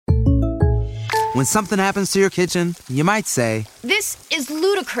When something happens to your kitchen, you might say, "This is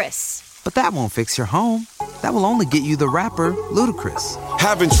ludicrous." But that won't fix your home. That will only get you the rapper, Ludacris.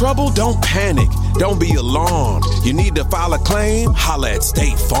 Having trouble? Don't panic. Don't be alarmed. You need to file a claim? Holla at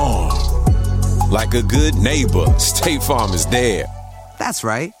State Farm. Like a good neighbor, State Farm is there. That's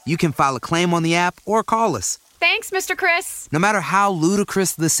right. You can file a claim on the app or call us. Thanks, Mr. Chris. No matter how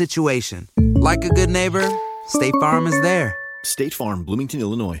ludicrous the situation, like a good neighbor, State Farm is there. State Farm, Bloomington,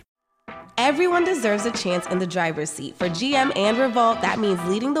 Illinois. Everyone deserves a chance in the driver's seat. For GM and Revolt, that means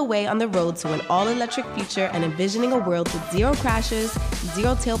leading the way on the road to an all-electric future and envisioning a world with zero crashes,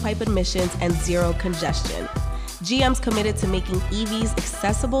 zero tailpipe emissions, and zero congestion. GM's committed to making EVs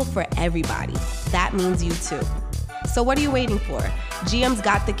accessible for everybody. That means you too. So what are you waiting for? GM's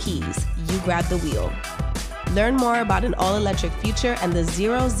got the keys. You grab the wheel. Learn more about an all-electric future and the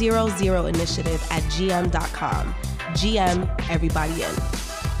 000 initiative at gm.com. GM, everybody in.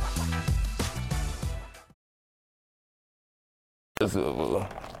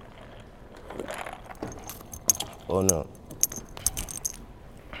 Oh no.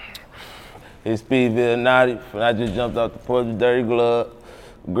 It's Speedyville, Nardy. When I just jumped off the porch with dirty glove,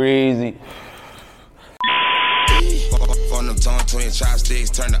 greasy. On them tongue twin chopsticks,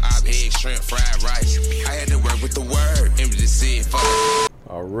 turn the op egg, shrimp, fried rice. I had to work with the word, and just said, fuck.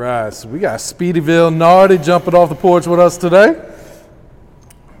 All right, so we got Speedyville Nardy jumping off the porch with us today.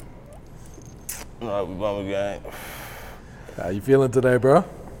 No, we bummer gang. How you feeling today, bro?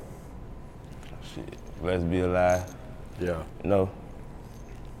 Shit, let's be alive. Yeah. You know,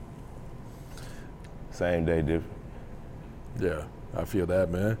 same day, different. Yeah, I feel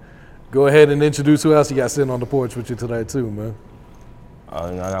that, man. Go ahead and introduce who else you got sitting on the porch with you today, too, man.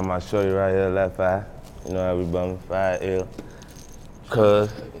 You know, I got my shorty right here, left eye. You know how we bumming, 5L.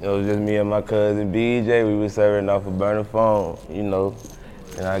 Cuz, it was just me and my cousin BJ. We was serving off a burner phone, you know.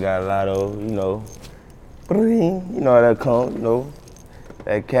 And I got a lot of, you know, you know how that come, you know,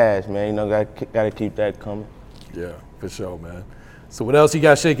 that cash, man. You know, gotta keep that coming. Yeah, for sure, man. So what else you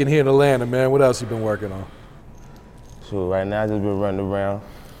got shaking here in Atlanta, man? What else you been working on? So right now I just been running around,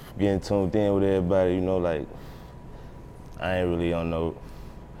 getting tuned in with everybody, you know, like, I ain't really on no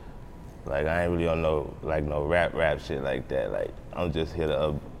rap shit like that. Like, I'm just here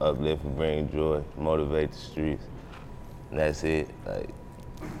to uplift and bring joy, motivate the streets. And that's it. Like,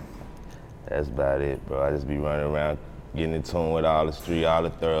 that's about it, bro. I just be running around, getting in tune with all the street, all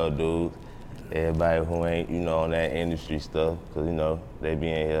the thorough dudes, everybody who ain't, you know, on that industry stuff, cause you know, they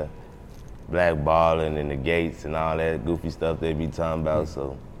be in here blackballing and the gates and all that goofy stuff they be talking about,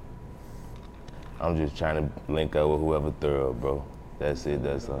 so I'm just trying to link up with whoever thorough, bro. That's it,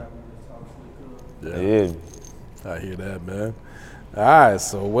 that's all. Yeah. I hear that, man. All right,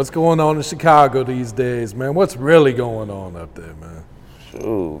 so what's going on in Chicago these days, man? What's really going on up there, man?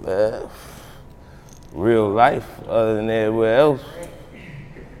 Shoot, man. Real life, other than everywhere else.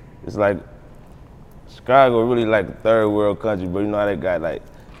 It's like, Chicago really like a third world country, but you know how they got like,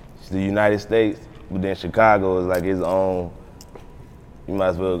 it's the United States, but then Chicago is like its own, you might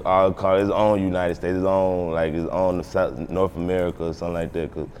as well all call it its own United States, its own North America or something like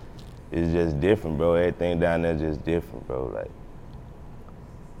that, cause it's just different, bro. Everything down there just different, bro. Like,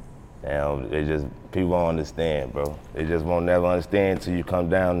 damn, people won't understand, bro. They just won't never understand until you come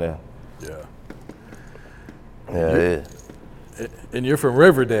down there. Yeah. Yeah. And you're from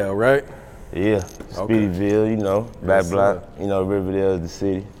Riverdale, right? Yeah, Speedyville, you know, back block. You know, Riverdale is the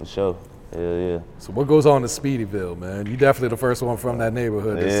city, for sure. Yeah. So what goes on in Speedyville, man? You definitely the first one from that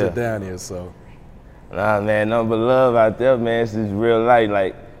neighborhood to sit down here, so. Nah, man, nothing but love out there, man. It's just real life,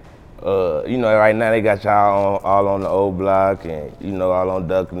 like, you know, right now they got y'all all on the old block and, you know, all on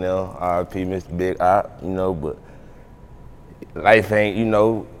Ducknell, RP, Mr. Big Op, you know, but life ain't, you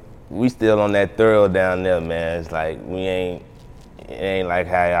know, we still on that thorough down there, man. It's like, it ain't like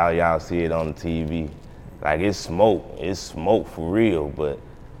how y'all see it on the TV. Like, it's smoke for real, but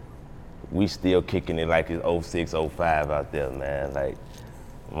we still kicking it like it's 06, 05 out there, man. Like,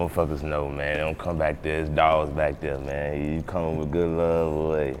 motherfuckers know, man. They don't come back there, it's dogs back there, man. You come with good love,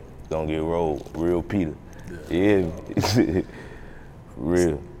 boy, don't get rolled. Real Peter. Yeah.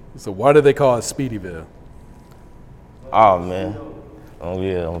 Real. So why do they call it Speedyville? Oh, man. Oh,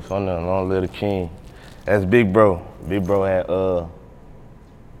 yeah, I'm from the Long Little King. That's Big Bro. Big Bro had,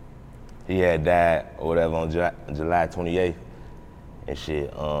 he had died or whatever on July 28th and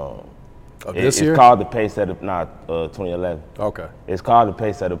shit. This year? It's called the Paysetter, 2011. Okay. It's called the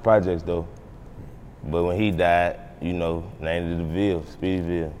Paysetter Projects though. But when he died, you know, named it the Ville,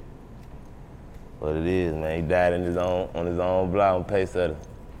 Speedyville. What it is, man. He died on his own block on Paysetter.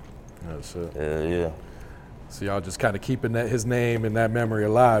 That's it. Yeah. So y'all just kind of keeping his name and that memory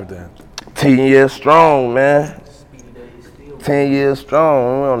alive then? 10 years strong, man. 10 years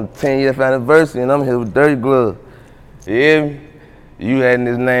strong. We're on the 10th anniversary, and I'm here with Dirty Glove. You hear me? You had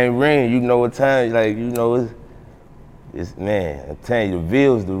this name ring, you know what time, like, you know, it's man, I'm telling you, the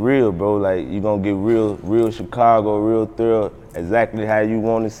Ville's the real, bro. Like, you gonna get real Chicago, real thrill, exactly how you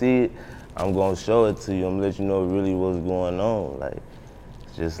want to see it. I'm gonna show it to you. I'm gonna let you know really what's going on. Like,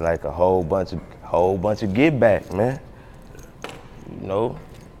 it's just like a whole bunch of get back, man. You know,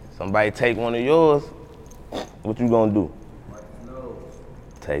 somebody take one of yours, what you gonna do?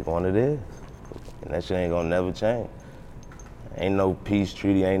 Take one of theirs. And that shit ain't gonna never change. Ain't no peace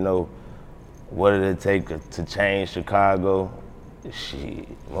treaty, ain't no what did it take to change Chicago? Shit,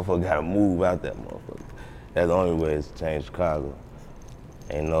 motherfucker gotta move out that motherfucker. That's the only way to change Chicago.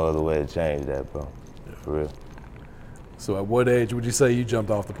 Ain't no other way to change that, bro. For real. So at what age would you say you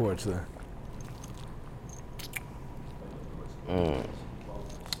jumped off the porch then?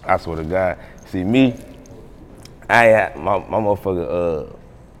 I swear to God. See me, I had my motherfucker,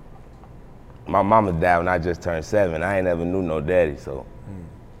 my mama died when I just turned 7. I ain't never knew no daddy, so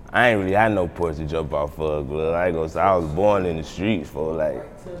I ain't really had no porch to jump off of, glove. I ain't gonna say I was born in the streets, for like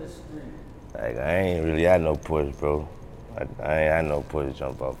I ain't really had no porch, bro. I ain't had no porch to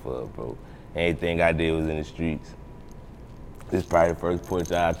jump off of, bro. Anything I did was in the streets. This probably the first porch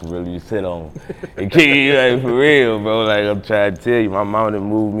I could really sit on. And kick you, like, for real, bro. Like, I'm trying to tell you, my mom done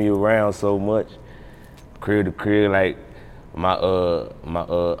moved me around so much, crib to crib. Like, my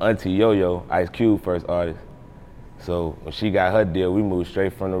auntie Yo-Yo, Ice Cube first artist. So when she got her deal, we moved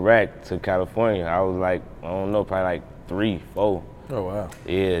straight from the rack to California. I was like, I don't know, probably like 3, 4. Oh, wow.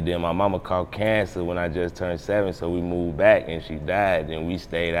 Yeah, then my mama caught cancer when I just turned 7, so we moved back and she died. Then we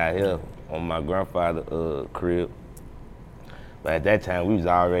stayed out here on my grandfather's crib. But at that time, we was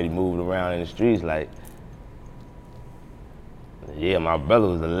already moving around in the streets. Like, yeah, my brother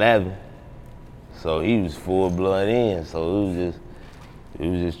was 11, so he was full blood in. So it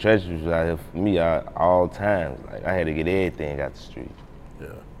was just treacherous out here for me all times. Like, I had to get everything out the street. Yeah.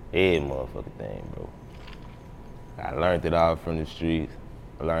 Every motherfucking thing, bro. I learned it all from the streets.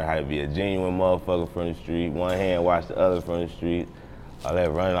 I learned how to be a genuine motherfucker from the street. One hand wash the other from the street. All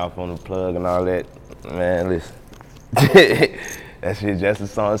that running off on the plug and all that. Man, listen. That shit just a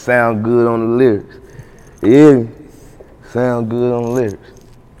song. Sound good on the lyrics. Yeah. Sound good on the lyrics.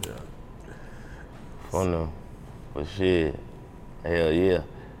 Yeah. Oh no. But shit. Hell yeah.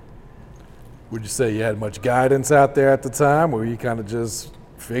 Would you say you had much guidance out there at the time, or you kind of just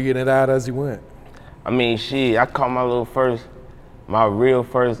figuring it out as you went? I mean, shit, I caught my first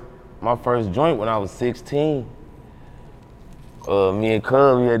joint when I was 16. Me and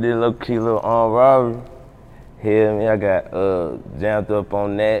Cub, we had this little cute little armed robbery. Hear me, I got jammed up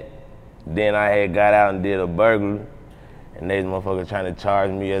on that. Then I had got out and did a burglary. And they motherfuckers trying to charge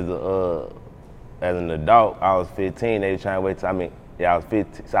me as an adult. I was 15, they trying to wait till, I was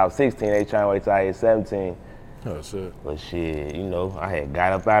 15, so I was 16, they trying to wait till I hit 17. Oh, shit. But shit, you know, I had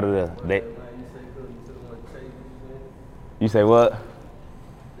got up out of there. You say what?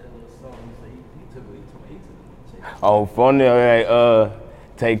 Oh, funny, like,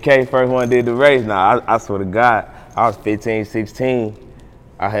 Take K first one did the race. Nah, I swear to God, I was 15, 16.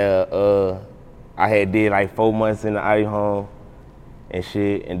 I had did like 4 months in the IE home and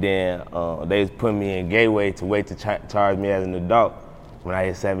shit, and then they was putting me in Gateway to wait to charge me as an adult when I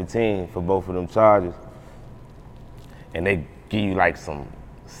hit 17 for both of them charges. And they give you like some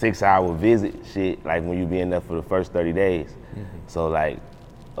 6-hour visit shit, like when you be in there for the first 30 days. Mm-hmm. So like,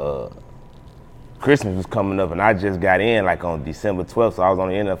 Christmas was coming up and I just got in like on December 12th, so I was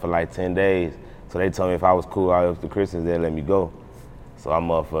only in there for like 10 days. So they told me if I was cool all up to Christmas, they'd let me go. So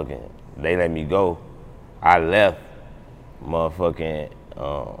they let me go. I left,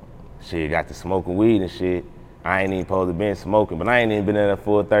 shit, got to smoking weed and shit. I ain't even supposed to been smoking, but I ain't even been in there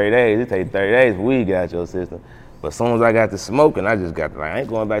for 30 days. It take 30 days for weed to get out your system. But as soon as I got to smoking, I just got I ain't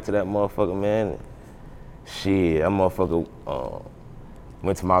going back to that motherfucker, man. Shit, that motherfucker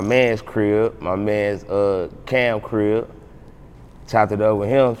went to my man's crib, my man's Cam crib, chopped it up with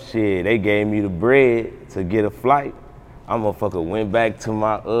him. Shit, they gave me the bread to get a flight. I motherfucker went back to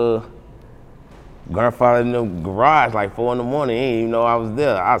my grandfather in the garage like 4 in the morning. He didn't even know I was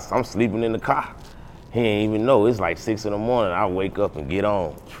there. I'm sleeping in the car. He didn't even know. It's like 6 in the morning. I wake up and get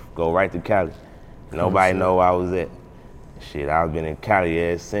on, go right to Cali. Nobody know where I was at. Shit, I've been in Cali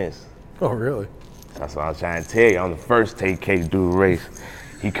ever since. Oh, really? That's what I was trying to tell you. I'm the first Take K to do the race.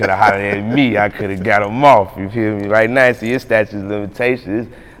 He could have hollered at me. I could have got him off. You feel me? Right now, see, his statute of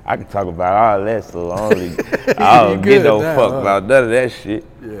limitations. I can talk about all that, so I don't get no fuck about none of that shit.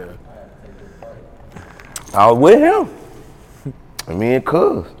 Yeah. I was with him. Me and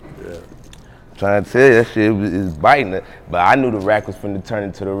Cuz. Yeah. trying to tell you, that shit is biting it. But I knew the rack was finna turn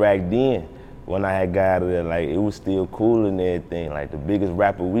into the rack then. When I had got out of there, like, it was still cool and everything. Like, the biggest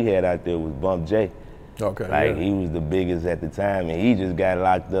rapper we had out there was Bump J. Okay. Like, he was the biggest at the time, and he just got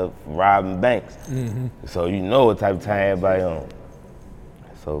locked up for robbing banks. So you know what type of time everybody on.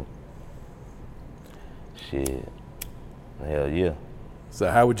 So, shit, hell yeah. So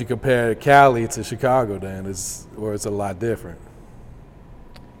how would you compare Cali to Chicago then? Or it's a lot different?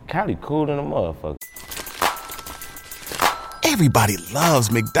 Cali cool than a motherfucker. Everybody loves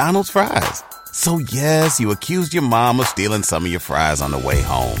McDonald's fries. So yes, you accused your mom of stealing some of your fries on the way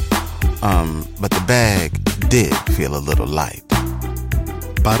home. But the bag did feel a little light.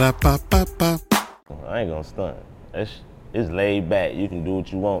 Ba-da-ba-ba-ba. I ain't gonna stunt. It's laid back. You can do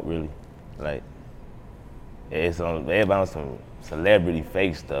what you want, really. Like, everybody on some celebrity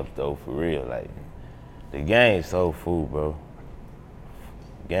fake stuff, though, for real. Like, the game's soul food, bro.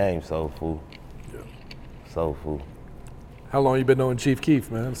 Game soul food. Yeah. Soul food. How long you been knowing Chief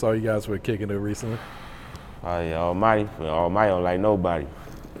Keef, man? Saw you guys were kicking it recently. Oh, yeah, Almighty don't like nobody.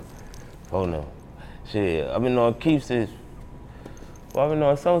 Oh, no. Shit, I've been knowing Keef since, I've been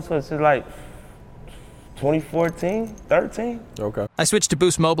knowing since like 2014, 13. Okay. I switched to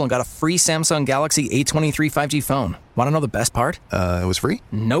Boost Mobile and got a free Samsung Galaxy A23 5G phone. Want to know the best part? It was free?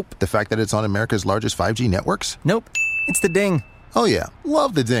 Nope. The fact that it's on America's largest 5G networks? Nope. It's the ding. Oh yeah,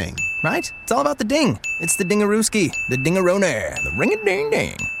 love the ding. Right? It's all about the ding. It's the dingarooski, the dingaroner, the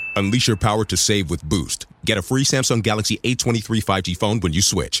ring-a-ding-ding. Unleash your power to save with Boost. Get a free Samsung Galaxy A23 5G phone when you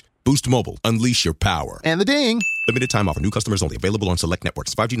switch. Boost Mobile. Unleash your power. And the ding. Limited time offer. New customers only. Available on select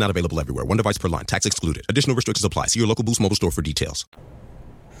networks. 5G not available everywhere. One device per line. Tax excluded. Additional restrictions apply. See your local Boost Mobile store for details.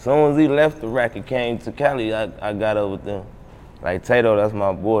 As soon as he left the rack and came to Cali, I got up with them. Like, Tato, that's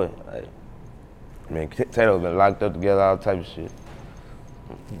my boy. Like, man, Tato been locked up together, all type of shit.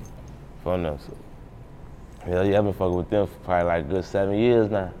 Fun enough. So. Hell yeah, I've been fucking with them for probably like a good 7 years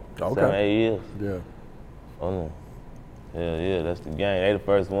now. Okay. 7, 8 years. Yeah. Fun enough. Hell yeah, that's the gang. They the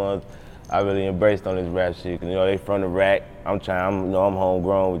first ones I really embraced on this rap shit. Cause, you know, they from the rack. I'm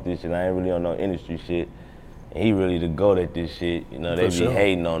homegrown with this shit. I ain't really on no industry shit. And he really the GOAT at this shit. You know, they be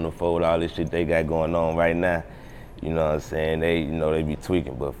hating on the folk with all this shit they got going on right now. You know what I'm saying? They be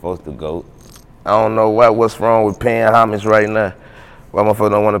tweaking, but folks the GOAT. I don't know what's wrong with paying homage right now. Why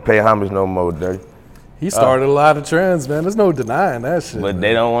motherfuckers don't want to pay homage no more, Dirty? He started a lot of trends, man. There's no denying that shit. But man.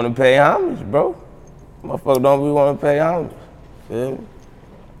 They don't want to pay homage, bro. Motherfuckers don't really want to pay homage. Feel me?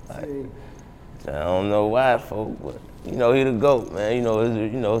 Like, I don't know why, folks, but you know he the GOAT, man. You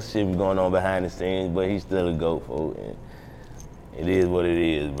know shit be going on behind the scenes, but he's still a GOAT, folks. And it is what it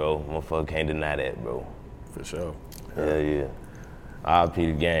is, bro. Motherfucker can't deny that, bro. For sure. Hell yeah. RIP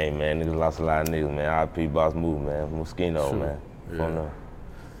the game, man. Niggas lost a lot of niggas, man. RIP Boss Move, man. Moschino, Sure. man. Yeah.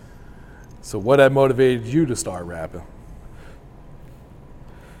 So what had motivated you to start rapping?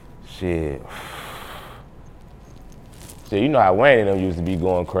 Shit. You know how Wayne and them used to be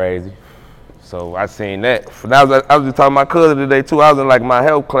going crazy. So I seen that. I was just talking to my cousin today too. I was in like my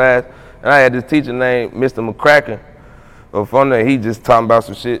health class, and I had this teacher named Mr. McCracken. But from there, he just talking about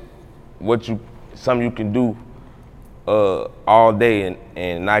some shit, something you can do all day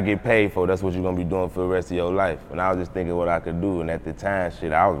and not get paid for. That's what you're gonna be doing for the rest of your life. And I was just thinking what I could do. And at the time,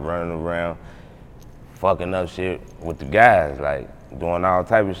 shit, I was running around, fucking up shit with the guys, like doing all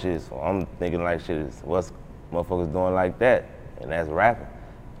type of shit. So I'm thinking like, shit, what's motherfuckers doing like that? And that's rapping.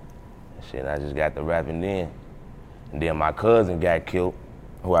 Shit, I just got the rapping then. And then my cousin got killed,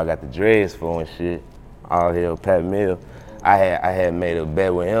 who I got the dreads for and shit. All here, Pat Mill. I had made a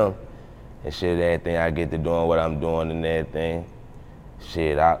bet with him and shit, everything. I get to doing what I'm doing and everything.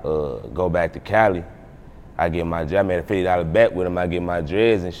 Shit, I go back to Cali. I made a $50 bet with him. I get my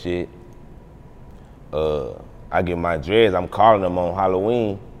dreads and shit. I get my dreads. I'm calling them on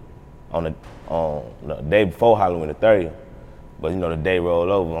Halloween, on the day before Halloween, the 30th. But you know, the day rolled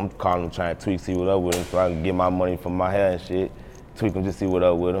over. I'm calling him, trying to tweak, see what up with him, so I can get my money from my hair and shit. Tweak him, just see what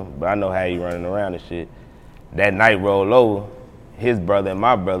up with him. But I know how he running around and shit. That night rolled over. His brother and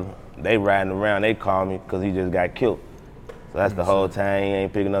my brother, they riding around. They called me because he just got killed. So that's the whole time he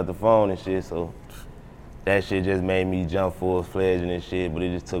ain't picking up the phone and shit. So that shit just made me jump full-fledged and shit. But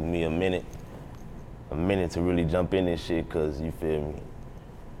it just took me a minute to really jump in this shit, because you feel me?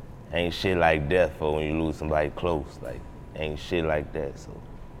 Ain't shit like death for when you lose somebody close. Like, ain't shit like that. So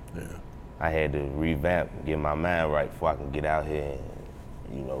yeah, I had to revamp, get my mind right before I can get out here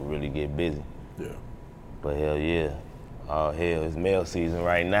and, you know, really get busy. Yeah. But hell yeah, hell, it's mail season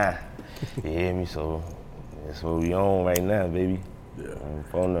right now. You hear me? So that's what we on right now, baby. Yeah.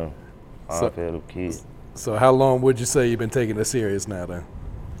 Phone them. All for the kids. So how long would you say you've been taking this serious now then?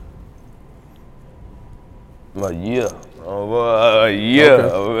 A year. A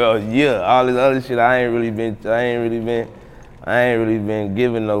year. All this other shit I ain't really been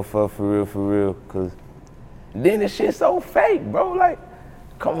giving no fuck for real. Cause then this shit so fake, bro. Like,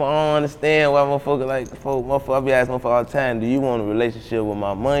 come on, I don't understand why motherfucker I be asking motherfucker all the time, do you want a relationship with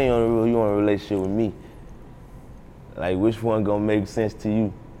my money or you want a relationship with me? Like, which one gonna make sense to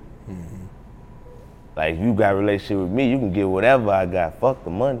you? Mm-hmm. Like, if you got a relationship with me, you can get whatever I got. Fuck the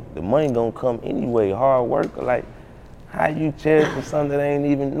money. The money gonna come anyway. Hard work, like, how you cherish for something that ain't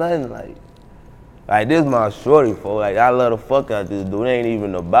even nothing? Like this my shorty, folks. Like, I love the fuck out this dude. It ain't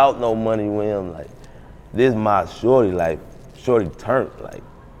even about no money with him. Like, this my shorty. Like, shorty turned. Like,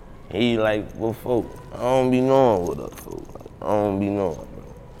 he like, well, folks, I don't be knowing what up, folks. Like, I don't be knowing, bro.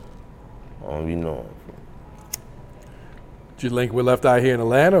 I don't be knowing. Did you link with left out here in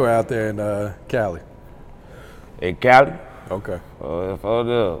Atlanta or out there in Cali? In Cali? Okay.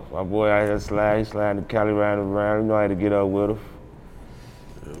 My boy out here sliding to Cali round and round. You know how to get up with him.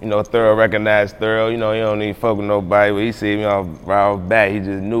 You know, Thorough recognized Thorough. You know, he don't need fuck with nobody. But he see me right off back, he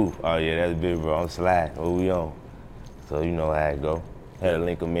just knew. Oh yeah, that's big bro, I'm sliding. What we on? So you know how it go. Had to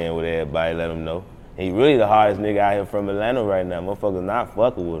link him in with everybody, let him know. He really the hardest nigga out here from Atlanta right now. Motherfuckers not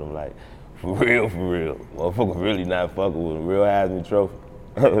fucking with him. Like, for real. Motherfuckers really not fucking with him. Real Heisman Trophy.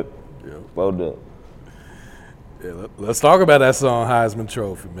 Hold up. Yeah, let's talk about that song, Heisman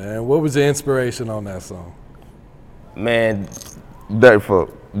Trophy, man. What was the inspiration on that song? Man,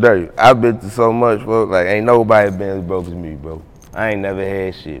 dirty. I've been through so much, bro. Like, ain't nobody been as broke as me, bro. I ain't never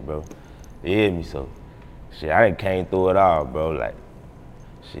had shit, bro. You hear me? So, shit, I done came through it all, bro. Like,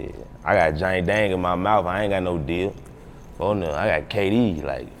 shit, I got Johnny Dang in my mouth. I ain't got no deal. Oh no, I got KD,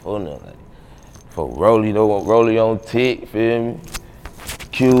 like, oh no, like, for Rolly on tick, feel me?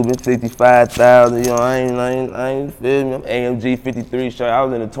 Cuban, 65,000, you know, I ain't, feel me? I'm AMG 53 shirt. I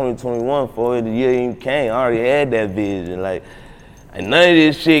was in the 2021 for it, the year he came. I already had that vision, like, and none of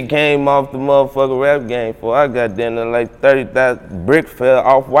this shit came off the motherfucking rap game for I got down there like 30,000 brick fell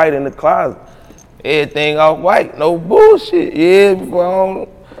off white in the closet. Everything off white, no bullshit, yeah, before I don't.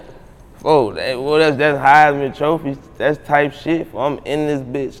 Oh, that's Heisman trophies. That's type shit. I'm in this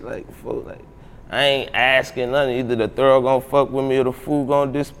bitch, like, I ain't asking nothing. Either the thorough gonna fuck with me or the fool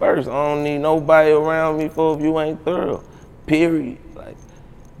gonna disperse. I don't need nobody around me, if you ain't thorough. Period. Like,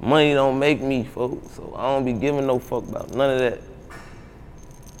 money don't make me, folks. So I don't be giving no fuck about none of that.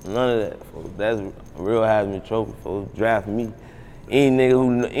 None of that, folks. That's a real Heisman trophy, folks. Draft me. Any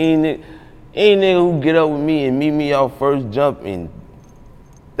nigga who get up with me and meet me off first jump and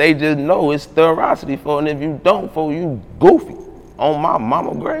they just know it's thoracity, for, and if you don't, for you goofy on my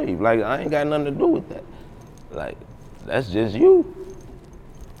mama grave. Like, I ain't got nothing to do with that. Like, that's just you.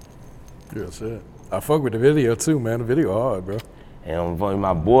 Yeah, that's it. I fuck with the video too, man. The video hard, bro. And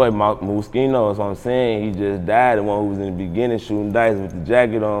my boy, Moschino, that's what I'm saying. He just died. The one who was in the beginning shooting dice with the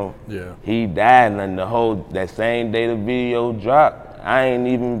jacket on. Yeah. He died, and that same day the video dropped. I ain't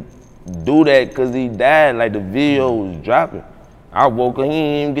even do that because he died. Like, the video was dropping. I woke up, he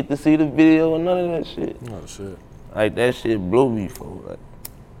didn't even get to see the video or none of that shit. Oh, shit. Like, that shit blew me, folks. Like,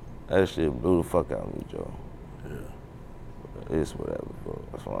 that shit blew the fuck out of me, Joe. Yeah. It's whatever, bro.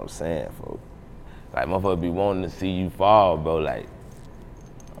 That's what I'm saying, folks. Like, motherfucker be wanting to see you fall, bro. Like,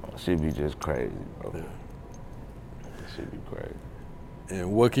 shit be just crazy, bro. Yeah. Shit be crazy.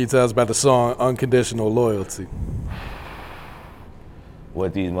 And what can you tell us about the song Unconditional Loyalty?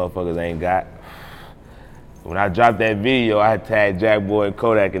 What these motherfuckers ain't got. When I dropped that video, I had tagged Jack Boy and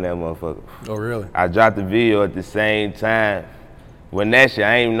Kodak in that motherfucker. Oh, really? I dropped the video at the same time. When that shit,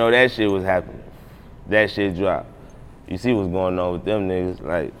 I didn't even know that shit was happening. That shit dropped. You see what's going on with them niggas,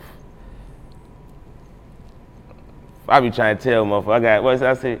 like, I be trying to tell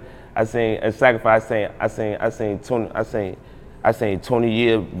motherfucker, I seen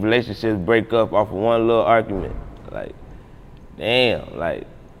 20-year relationships break up off of one little argument. Like, damn, like,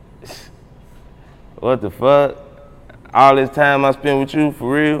 what the fuck? All this time I spent with you,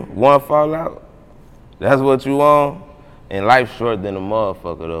 for real, one fallout? That's what you want? And life's short than a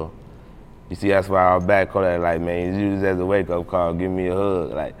motherfucker, though. You see, that's why I was back on that, like, man, use it as a wake-up call, give me a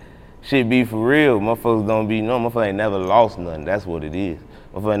hug. Like, shit be for real. Motherfuckers don't be, no, motherfuckers ain't never lost nothing. That's what it is.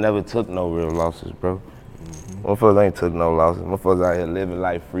 Motherfuckers never took no real losses, bro. Mm-hmm. Motherfuckers ain't took no losses. Motherfuckers out here living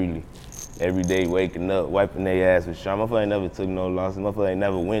life freely. Every day waking up, wiping their ass with shine. Motherfuckers ain't never took no losses. Motherfuckers ain't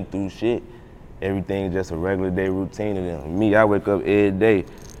never went through shit. Everything's just a regular day routine to them. Me, I wake up every day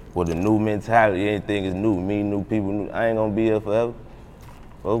with a new mentality. Anything is new. Me, new people, I ain't gonna be here forever.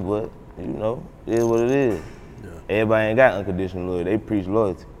 Oh, but, you know, it is what it is. Yeah. Everybody ain't got unconditional loyalty. They preach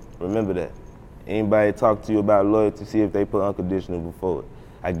loyalty. Remember that. Anybody talk to you about loyalty, see if they put unconditional before it.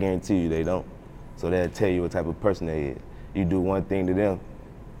 I guarantee you they don't. So they'll tell you what type of person they is. You do one thing to them,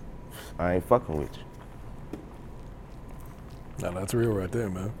 I ain't fucking with you. Now that's real right there,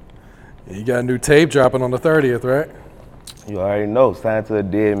 man. And you got a new tape dropping on the 30th, right? You already know, signed to a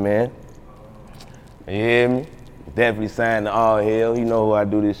dead man. You hear me? Definitely signed to All Hell. You know who I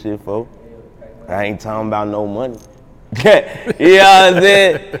do this shit for. I ain't talking about no money. You know what I'm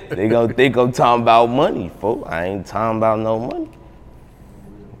saying? They gonna think I'm talking about money, folks. I ain't talking about no money.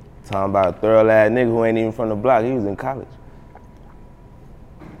 Talking about a thorough ass nigga who ain't even from the block. He was in college.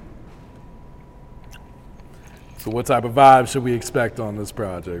 So what type of vibe should we expect on this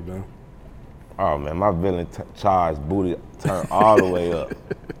project, man? Oh man, my villain charge booty turned all the way up.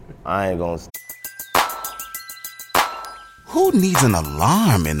 I ain't gonna. Who needs an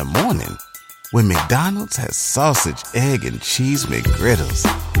alarm in the morning when McDonald's has sausage, egg, and cheese McGriddles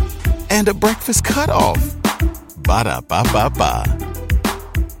and a breakfast cutoff? Ba-da-ba-ba-ba.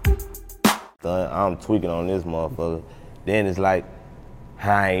 I'm tweaking on this motherfucker. Then it's like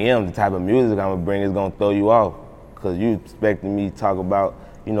how I am, the type of music I'm gonna bring is gonna throw you off. Cause you expecting me to talk about,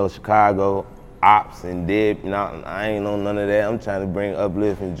 you know, Chicago, ops and dead. You know, I ain't on none of that. I'm trying to bring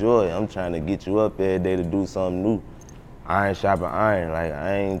uplift and joy. I'm trying to get you up every day to do something new. Iron sharpen iron. Like,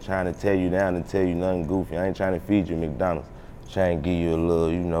 I ain't trying to tear you down and tell you nothing goofy. I ain't trying to feed you McDonald's. Trying to give you a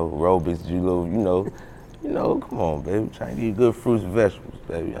little, you know, aerobics, you little, you know, come on, baby. Trying to give you good fruits and vegetables,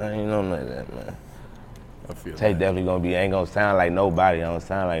 baby. I ain't on none of that, man. I feel Tay definitely gonna be, ain't gonna sound like nobody. I don't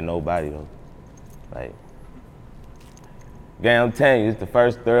sound like nobody, though. Like, gang, I'm telling you, it's the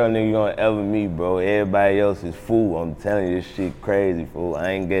first thorough nigga you gonna ever meet, bro. Everybody else is fool. I'm telling you, this shit crazy, fool. I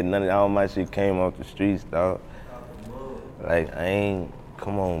ain't getting none of all my shit came off the streets, dog. Like, I ain't,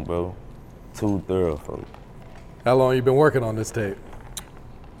 come on, bro. Too thorough, folks. How long you been working on this tape?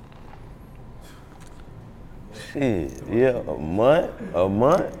 Shit, yeah, a month.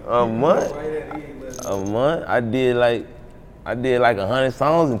 I did like 100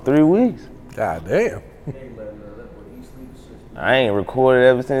 songs in 3 weeks. God damn. I ain't recorded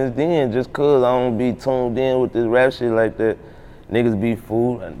ever since then just cause I don't be tuned in with this rap shit like that. Niggas be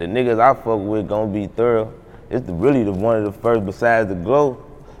fool. The niggas I fuck with gonna be thorough. It's really one of the first, besides the Glow,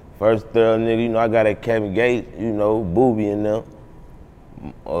 first thorough nigga. You know, I got that Kevin Gates, you know, Booby and them.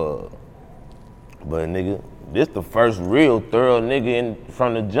 But nigga, this the first real thorough nigga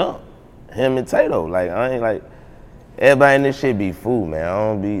from the jump. Him and Tato. Like, I ain't like, everybody in this shit be fool, man. I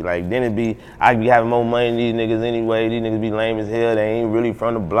don't be like, then it be, I be having more money than these niggas anyway. These niggas be lame as hell. They ain't really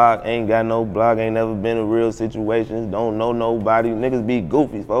from the block, ain't got no block, ain't never been in real situations, don't know nobody. Niggas be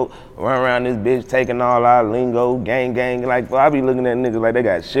goofy, folks. Run around this bitch taking all our lingo, gang. Like, I be looking at niggas like they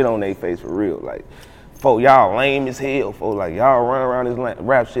got shit on their face for real. Like, folk, y'all lame as hell, folk. Like, y'all run around this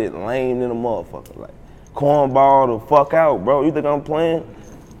rap shit lame than a motherfucker. Like, cornball the fuck out, bro. You think I'm playing?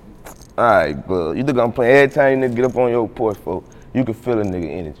 Alright, bro. You think I'm playing? Every time you nigga get up on your porch, folks, you can feel a nigga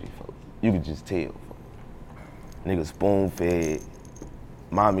energy, folks. You can just tell, folks. Nigga spoon-fed,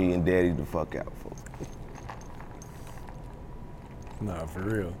 mommy and daddy the fuck out, folks. Nah, for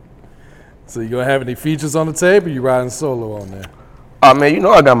real. So you gonna have any features on the tape, or you riding solo on there? Oh, man, you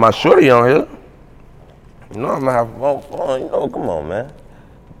know I got my shorty on here. You know I'm gonna have more fun. You know, come on, man.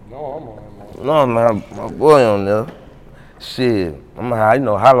 No, I'm on there. You know I'm gonna have my boy on there. Shit, I'm gonna have, you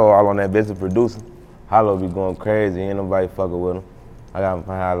know, Hollow all on that business producing. Hollow be going crazy, ain't nobody fucking with him. I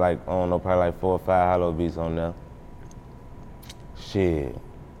got like, I don't know, probably like 4 or 5 Hollow beats on there. Shit,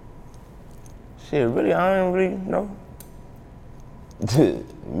 really, I ain't really, you know.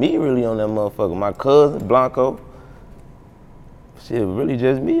 Me really on that motherfucker. My cousin, Blanco. Shit, really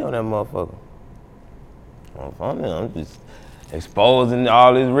just me on that motherfucker. I'm just exposing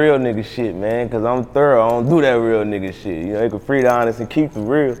all this real nigga shit, man, cause I'm thorough. I don't do that real nigga shit. You know, they can free the honest and keep the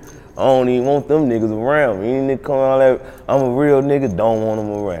real. I don't even want them niggas around me. Any nigga come all that, I'm a real nigga, don't want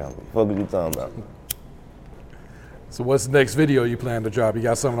them around me. Fuck what you talking about? So what's the next video you plan to drop? You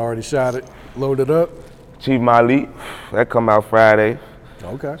got something already shot it, loaded up? Chief Malik, that come out Friday.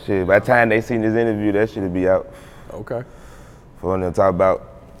 Okay. Shit, by the time they see this interview, that shit'll be out. Okay. For them to talk about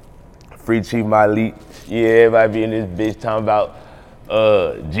Free Chief Malik. Yeah, everybody be in this bitch talking about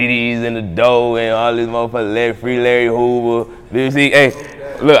GDs in the dough and all this motherfucker, Free Larry Hoover. You see, hey,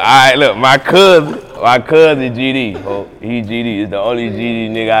 look, look, my cousin GD. Oh, he GD is the only GD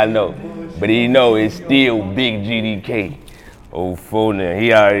nigga I know. But he know it's still big GDK. Oh, phone there,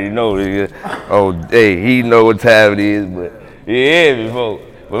 he already know, nigga. Oh, hey, he know what time it is, but yeah, before.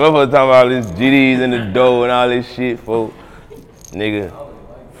 But motherfuckers talking about this GDs in the dough and all this shit, folks. Nigga,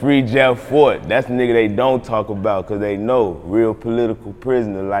 Free Jeff Fort, that's the nigga they don't talk about because they know real political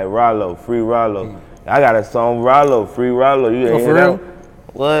prisoner like Rollo, Free Rollo. I got a song Rollo, Free Rollo. You ain't for real?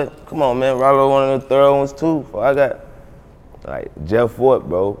 What? Come on, man. Rollo one of the third ones too. I got like Jeff Fort,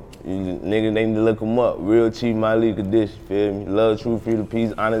 bro. You niggas, they need to look him up. Real Chief Mali Condition, feel me? Love, truth, freedom,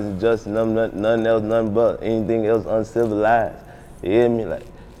 peace, honest, and justice, nothing else, nothing but anything else uncivilized. You hear me? Like,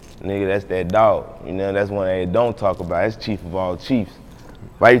 nigga, that's that dog. You know, that's one they don't talk about. That's chief of all chiefs.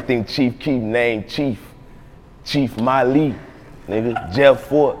 Why you think Chief Keef named Chief? Chief Mali, nigga, Jeff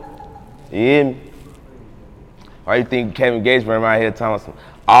Fort. You hear me? Why you think Kevin Gates running around here telling us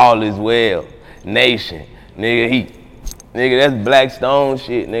all is well, nation, nigga, that's Blackstone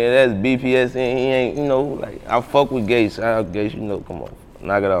shit, nigga, that's BPS, and he ain't, you know, like, I fuck with Gates, shout out Gates, you know, come on,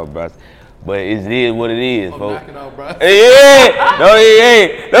 knock it off, bro. But it is what it is, folks. Knock it off, bro. Yeah,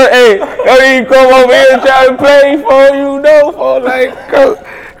 don't even come over here and try to play for you, know, for like,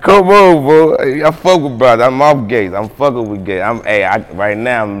 come on, bro. I fuck with brothers. I'm off Gates. I'm fucking with Gates. Right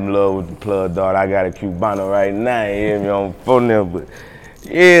now I'm in love with the plug, dog. I got a Cubano right now. You hear me on phone there, but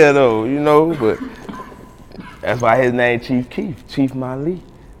yeah, though, you know. But that's why his name Chief Keef, Chief Mali.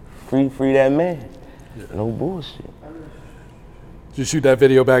 Free that man. Yeah. No bullshit. Did you shoot that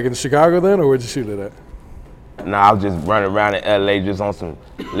video back in Chicago then, or where'd you shoot it at? Nah, I was just running around in LA just on some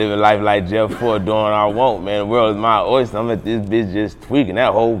living life like Jeff Ford, doing what I want, man. The world is my oyster. I'm at this bitch just tweaking.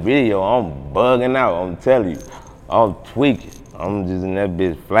 That whole video, I'm bugging out, I'm telling you. I'm tweaking. I'm just in that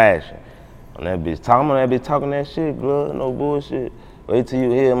bitch flashing. On that bitch talking that shit, blood, no bullshit. Wait till you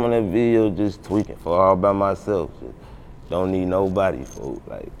hear him on that video just tweaking for all by myself. Just don't need nobody, folks.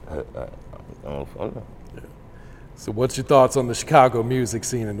 Like, I don't know. Yeah. So what's your thoughts on the Chicago music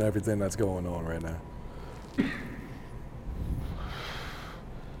scene and everything that's going on right now?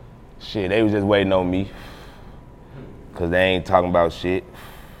 Shit, they was just waiting on me. Cause they ain't talking about shit.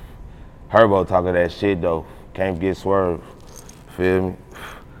 Herbo talking that shit though. Can't get swerved. Feel me?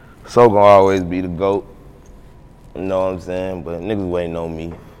 So gonna always be the GOAT. You know what I'm saying? But niggas waiting on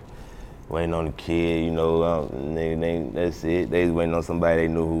me. Waiting on the kid, you know, that's it. They was waiting on somebody they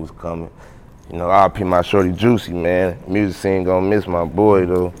knew who was coming. You know, I'll pick my shorty Juicy, man. Music scene gonna miss my boy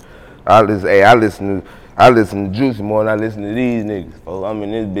though. I listen to Juicy more than I listen to these niggas. Oh, I'm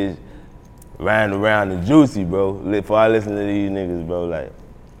in this bitch riding around the Juicy, bro. Before I listen to these niggas, bro, like,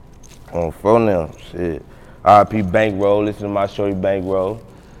 on phone now, shit. RP Bankroll, listen to my shorty Bankroll.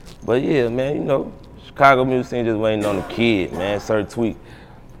 But yeah, man, you know, Chicago music scene just waiting on the kid, man. Sir Tweak.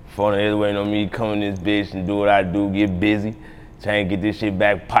 Phone is waiting on me coming this bitch and do what I do, get busy. Trying to get this shit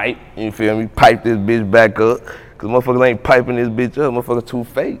back pipe, you feel me? Pipe this bitch back up. Cause motherfuckers ain't piping this bitch up, motherfuckers too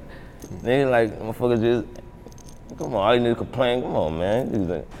fake. Niggas like, motherfuckers just, come on, all these niggas complain, come on, man.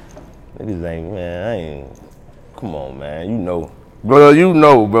 Niggas ain't, man, I ain't, come on, man, you know. Girl, you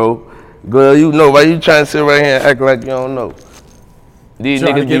know, bro. Girl, you know. Why you trying to sit right here and act like you don't know? These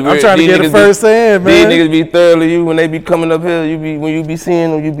niggas be I'm trying to get it first hand, man. These niggas be thoroughly you when they be coming up here. When you be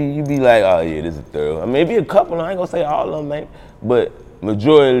seeing them, you be like, oh yeah, this is thorough. I mean, it be a couple. I ain't gonna say all of them, man. But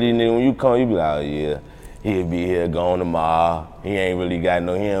majority, nigga, when you come, you be like, oh yeah, he'll be here going tomorrow. He ain't really got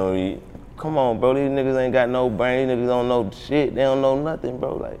no. He don't really. Come on, bro. These niggas ain't got no brain. These niggas don't know shit. They don't know nothing,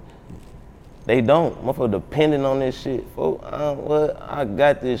 bro. Like, they don't. Motherfucker depending on this shit. Folks, I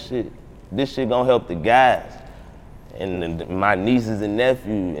got this shit. This shit gonna help the guys. And my nieces and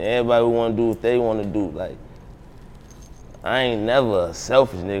nephews, and everybody who wanna do what they wanna do. Like, I ain't never a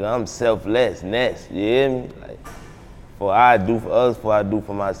selfish nigga, I'm selflessness, you hear me? Like, for I do for others, for I do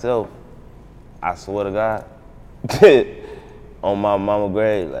for myself, I swear to God. On my mama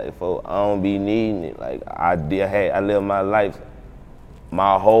grave, like, for I don't be needing it. Like, I live my life,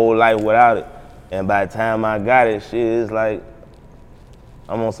 my whole life without it. And by the time I got it, shit, it's like,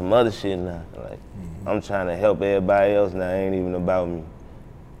 I'm on some other shit now. Like, I'm trying to help everybody else now. It ain't even about me.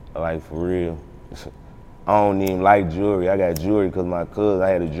 Like, for real. I don't even like jewelry. I got jewelry because my cousin, I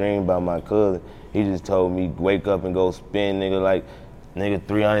had a dream about my cousin. He just told me, wake up and go spend, nigga,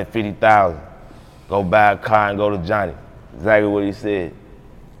 $350,000. Go buy a car and go to Johnny. Exactly what he said.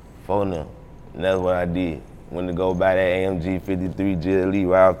 For them. And that's what I did. Went to go buy that AMG 53 GLE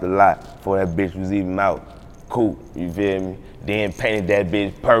right off the lot before that bitch was even out. Cool, you feel me? Then painted that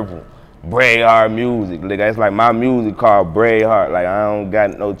bitch purple. Braveheart music, nigga. It's like my music called Braveheart. Like, I don't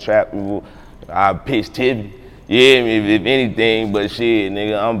got no trap people. I pitch Tiffany. Yeah, if anything, but shit,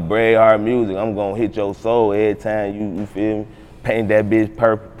 nigga, I'm Braveheart music. I'm gonna hit your soul every time you feel me? Paint that bitch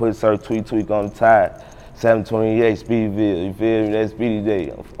purple, put Sir Tweak on the tire. 728 Speedyville, you feel me? That's Speedy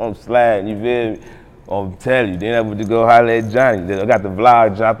Day. I'm sliding, you feel me? I'm telling you, then I went to go holler at Johnny. Then I got the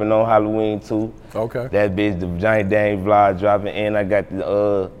vlog dropping on Halloween too. Okay. That bitch, the Johnny Dang vlog dropping, and I got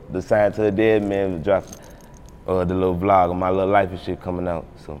the Sign to a Dead Man dropping the little vlog of my little life and shit coming out.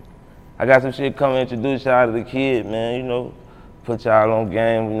 So I got some shit coming, introduce y'all to the kid, man. You know, put y'all on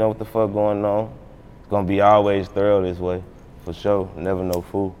game, you know what the fuck going on. It's gonna be always thorough this way, for sure. Never no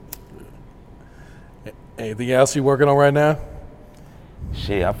fool. Anything else you working on right now?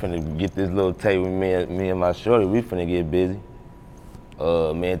 Shit, I'm finna get this little tape with me and my shorty. We finna get busy.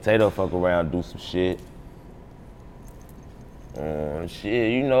 Me and Tato fuck around, do some shit.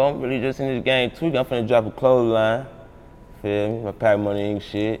 Shit, you know, I'm really just in this game too. I'm finna drop a clothesline. Feel me? My pack money ain't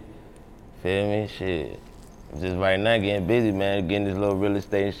shit. Feel me? Shit. Just right now getting busy, man. Getting this little real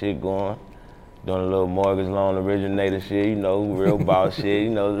estate and shit going. Doing a little mortgage loan originator shit, you know, real boss shit, you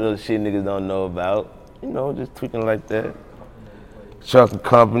know, little shit niggas don't know about. You know, just tweaking like that. Trucking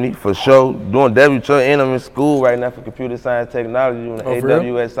company, for sure. Doing W and I'm in school right now for computer science technology, doing an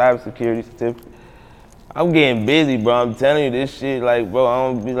AWS cybersecurity certificate. I'm getting busy, bro. I'm telling you this shit, like, bro,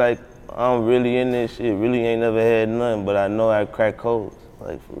 I'm really in this shit. Really ain't never had nothing, but I know I crack codes,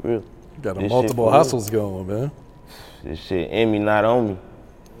 like, for real. Got multiple hustles going, man. This shit in me, not on me.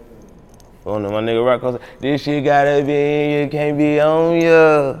 On my nigga Rock goes, this shit gotta be in you, can't be on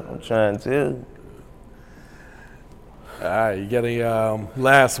ya. I'm trying to tell you. All right, you got any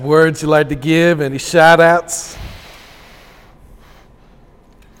last words you like to give? Any shout-outs?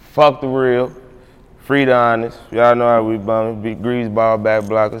 Fuck the real. Free the honest. Y'all know how we bumming. Big Grease Ball, Back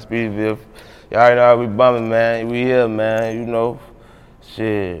Blocker, Speedyville. Y'all know how we bumming, man. We here, man. You know.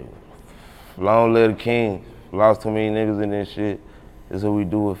 Shit. Long live the king. Lost too many niggas in this shit. This is what we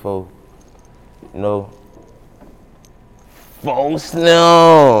do it for. You know. Folks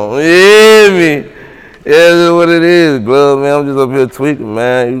now. You hear me? Yeah, that's what it is, Glove, man. I'm just up here tweaking,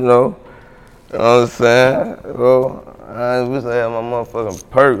 man, you know. You know what I'm saying? So, I wish I had my motherfucking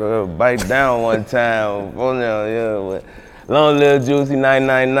perk. I gotta bite down one time. For now, yeah. But long live Juicy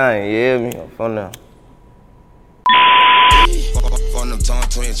 999, you hear me? For now. On them tongue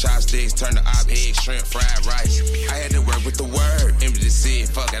twin chopsticks, turn the op egg, shrimp, fried rice. I had to work with the word. Empty the seed,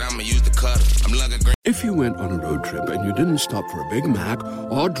 fuck it, I'ma use the cutter. I'm looking great. If you went on a road trip and you didn't stop for a Big Mac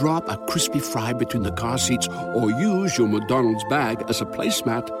or drop a crispy fry between the car seats or use your McDonald's bag as a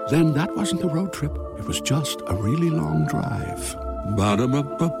placemat, then that wasn't a road trip. It was just a really long drive.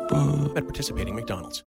 Ba-da-ba-ba-ba. At participating McDonald's.